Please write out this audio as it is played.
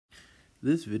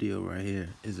This video right here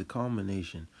is a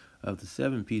culmination of the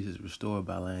 7 pieces restored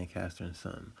by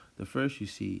Lancaster&son. The first you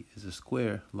see is a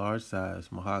square,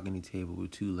 large-size mahogany table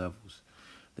with 2 levels.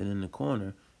 Then in the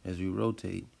corner, as we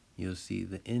rotate, you'll see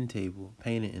the end table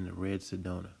painted in the red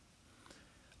Sedona.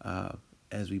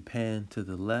 As we pan to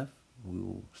the left, we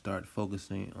will start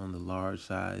focusing on the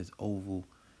large-size oval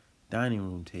dining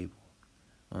room table.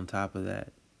 On top of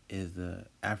that is the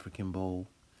African bowl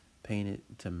painted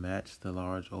to match the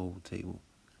large oval table.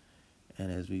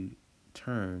 And as we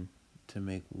turn to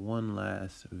make one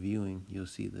last viewing, you'll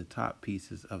see the top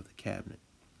pieces of the cabinet.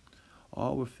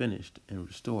 All were finished and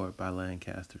restored by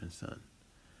Lancaster&son.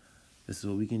 This is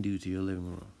what we can do to your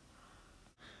living room.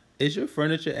 Is your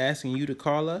furniture asking you to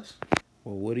call us?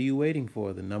 Well, what are you waiting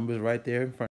for? The number's right there in front.